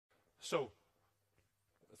So,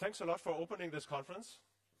 thanks a lot for opening this conference.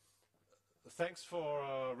 Thanks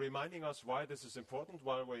for reminding us why this is important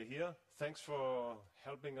while we're here. Thanks for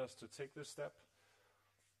helping us to take this step,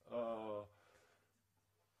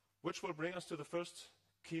 which will bring us to the first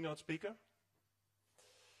keynote speaker,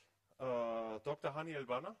 Dr. Hany El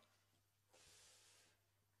Banna.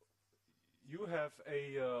 You have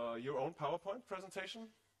your own PowerPoint presentation,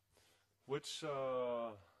 which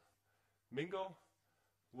Mingo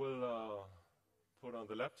will put on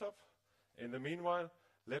the laptop. In the meanwhile,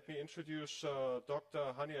 let me introduce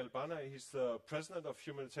Dr. Hany El Banna. He's the president of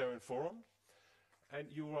Humanitarian Forum, and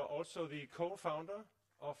you are also the co-founder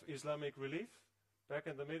of Islamic Relief back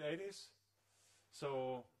in the mid-80s.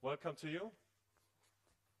 So welcome to you.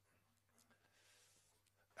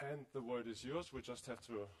 And the word is yours. We just have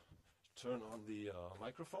to turn on the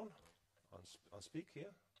microphone, on speak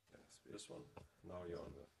here. Yeah, this one. Now you're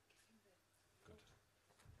on the... Good.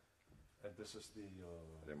 And this is the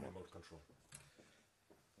remote control.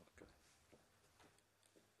 Okay.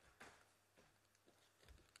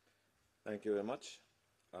 Thank you very much.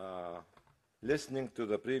 Listening to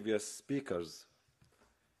the previous speakers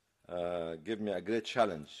gave me a great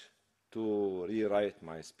challenge to rewrite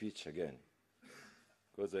my speech again,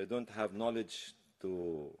 because I don't have knowledge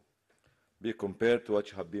to be compared to what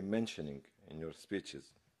you have been mentioning in your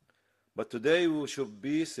speeches. But today we should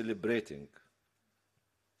be celebrating.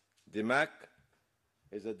 DEMAC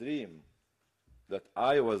is a dream that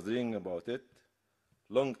I was dreaming about it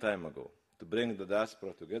long time ago, to bring the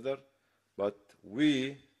diaspora together, but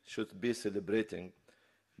we should be celebrating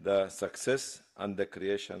the success and the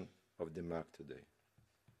creation of DEMAC today.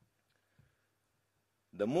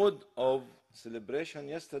 The mood of celebration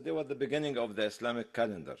yesterday was the beginning of the Islamic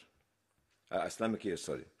calendar, Islamic year,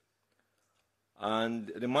 sorry,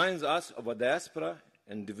 and reminds us of a diaspora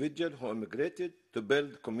individual who immigrated to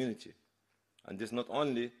build community. And this not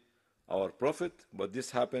only our prophet, but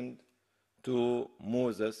this happened to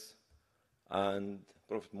Moses and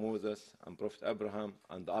Prophet Moses and Prophet Abraham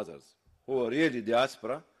and others who were really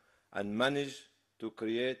diaspora and managed to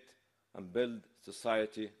create and build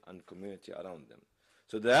society and community around them.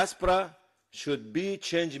 So diaspora should be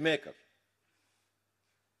change maker.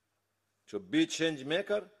 Should be change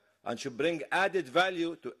maker and should bring added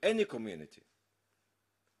value to any community.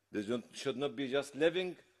 They should not be just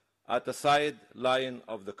living at the sideline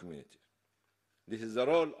of the community. This is the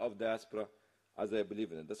role of diaspora as I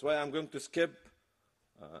believe in it. That's why I'm going to skip,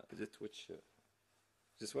 is it which,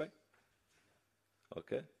 this way?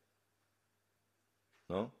 Okay.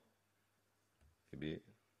 No? Maybe.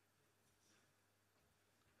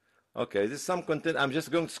 Okay, this is some content. I'm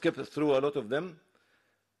just going to skip through a lot of them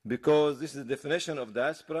because this is the definition of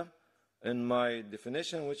diaspora. In my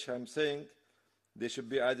definition, which I'm saying, they should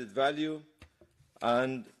be added value,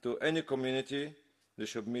 and to any community, they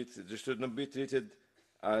should not be treated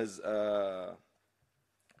as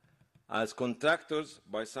contractors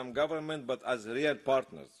by some government, but as real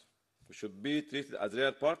partners. We should be treated as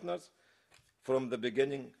real partners from the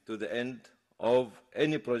beginning to the end of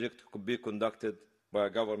any project could be conducted by a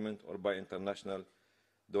government or by international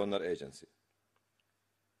donor agency.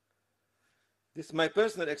 This is my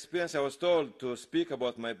personal experience. I was told to speak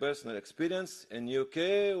about my personal experience. In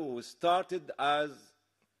UK, we started as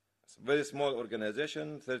a very small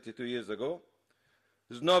organization 32 years ago.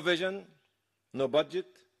 There's no vision, no budget,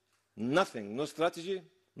 nothing, no strategy,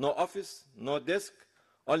 no office, no desk,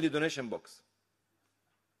 only donation box.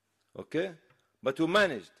 Okay? But we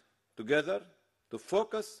managed together to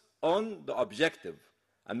focus on the objective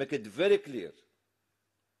and make it very clear,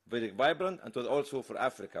 very vibrant, and it was also for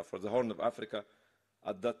Africa, for the Horn of Africa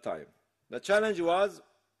at that time. The challenge was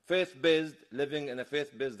faith-based, living in a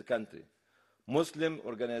faith-based country. Muslim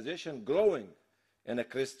organization growing in a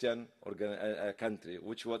Christian country,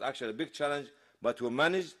 which was actually a big challenge, but we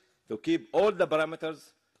managed to keep all the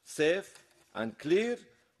parameters safe and clear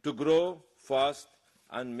to grow fast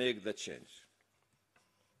and make the change.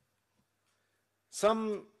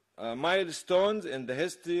 Some milestones in the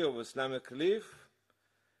history of Islamic Relief.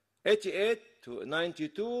 88 to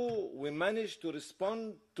 92, we managed to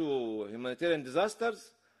respond to humanitarian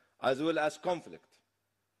disasters as well as conflict.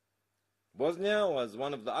 Bosnia was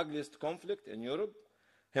one of the ugliest conflicts in Europe.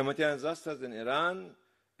 Humanitarian disasters in Iran,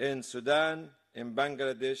 in Sudan, in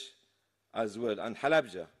Bangladesh as well, and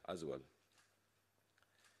Halabja as well.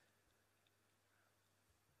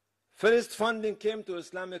 First funding came to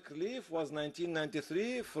Islamic Relief was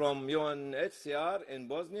 1993 from UNHCR in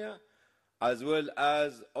Bosnia, as well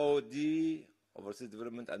as OD, Overseas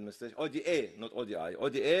Development Administration, ODA, not ODI,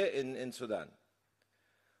 ODA in Sudan.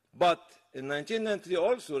 But in 1993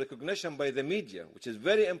 also recognition by the media, which is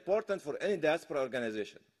very important for any diaspora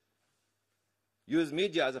organization. Use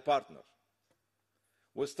media as a partner.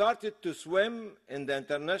 We started to swim in the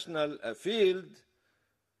international field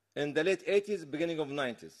in the late 80s, beginning of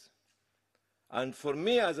 90s. And for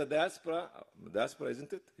me as a diaspora,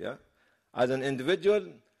 isn't it? Yeah. As an individual,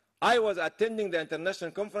 I was attending the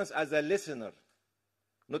international conference as a listener,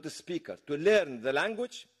 not a speaker, to learn the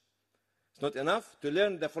language. It's not enough to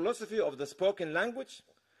learn the philosophy of the spoken language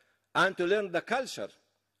and to learn the culture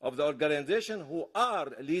of the organization who are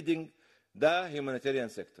leading the humanitarian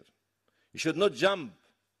sector. You should not jump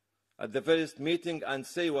at the first meeting and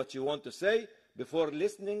say what you want to say before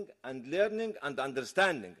listening and learning and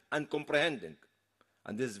understanding and comprehending.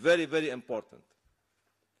 And this is very, very important.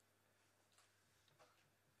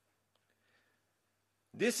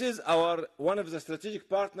 This is one of the strategic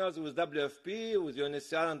partners with WFP, with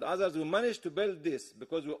UNHCR and others. We managed to build this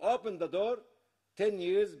because we opened the door 10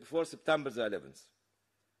 years before September the 11th.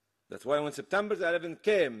 That's why when September the 11th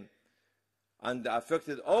came and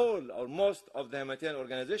affected all or most of the humanitarian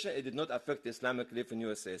organization, it did not affect Islamic Relief in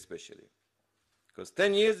USA especially. Because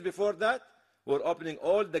 10 years before that, we were opening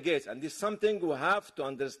all the gates. And this is something we have to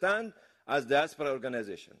understand as diaspora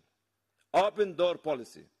organization. Open door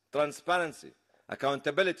policy, transparency,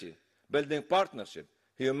 accountability, building partnership,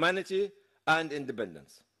 humanity, and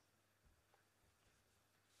independence.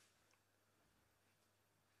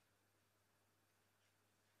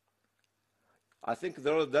 I think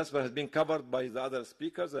the role of diaspora has been covered by the other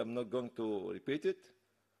speakers. I'm not going to repeat it.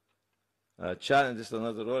 Challenge is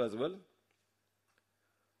another role as well.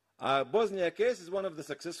 Bosnia case is one of the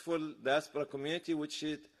successful diaspora community, which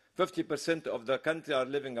is 50% of the country are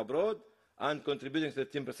living abroad and contributing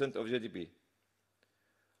 13% of GDP.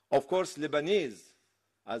 Of course, Lebanese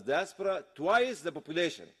as diaspora, twice the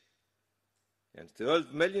population. And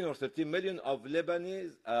 12 million or 13 million of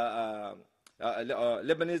Lebanese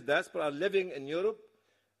diaspora are living in Europe,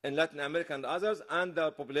 in Latin America and others, and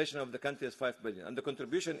the population of the country is 5 million. And the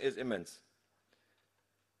contribution is immense.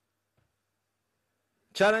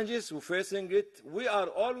 Challenges, we're facing it. We are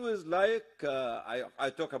always like, I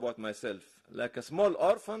talk about myself, like a small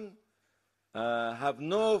orphan, have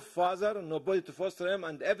no father, nobody to foster him,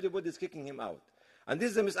 and everybody is kicking him out. And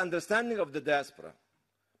this is a misunderstanding of the diaspora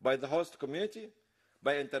by the host community,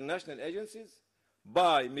 by international agencies,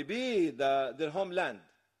 by maybe their homeland,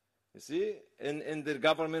 you see, in their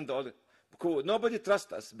government. Nobody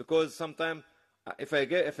trusts us because sometimes if I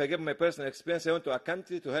give my personal experience, I went to a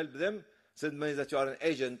country to help them, said means that you are an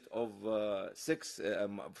agent of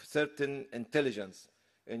certain intelligence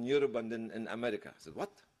in Europe and in America. I said,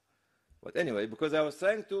 what? But anyway, because I was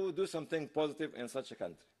trying to do something positive in such a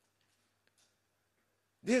country.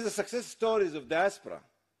 These are success stories of diaspora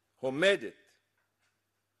who made it,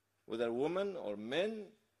 whether women or men,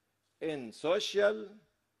 in social,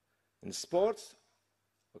 in sports.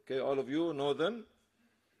 Okay, all of you know them.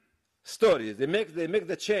 Stories. They make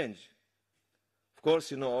the change. Of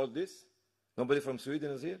course, you know all this. Nobody from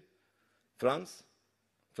Sweden is here? France?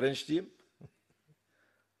 French team?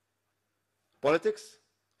 Politics?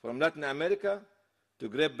 From Latin America to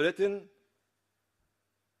Great Britain.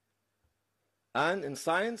 And in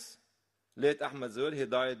science, late Ahmed Zoul, he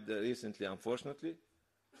died recently, unfortunately.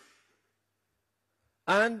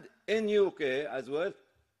 And in UK as well,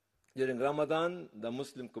 during Ramadan, the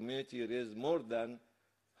Muslim community raised more than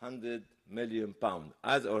 £100 million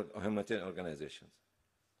as humanitarian organizations.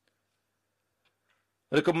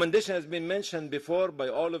 Recommendation has been mentioned before by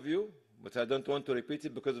all of you, but I don't want to repeat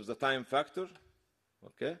it because of the time factor.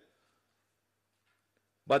 Okay?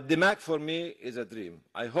 But DEMAC for me is a dream.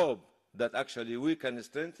 I hope that actually we can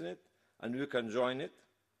strengthen it and we can join it.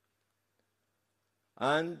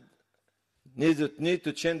 And need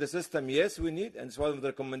to change the system, yes, we need, and it's one of the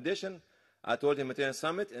recommendations at World Humanitarian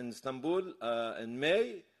Summit in Istanbul in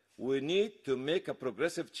May. We need to make a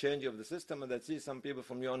progressive change of the system, and I see some people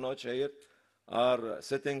from UNOCHA here are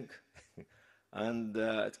sitting, and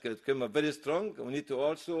it became very strong. We need to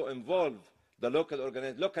also involve the local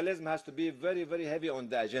organization. Localism has to be very, very heavy on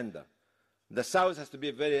the agenda. The South has to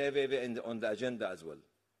be very heavy on the agenda as well.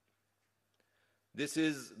 This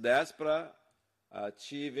is diaspora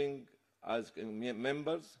achieving as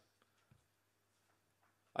members.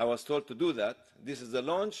 I was told to do that. This is the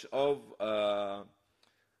launch of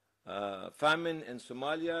famine in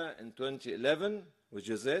Somalia in 2011 with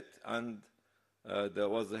Josette, and there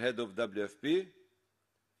was the head of WFP.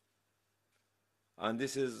 And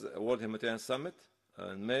this is World Humanitarian Summit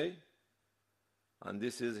in May. And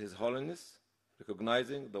this is His Holiness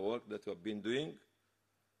recognizing the work that we have been doing.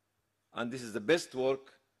 And this is the best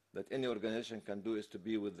work that any organization can do is to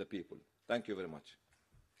be with the people. Thank you very much.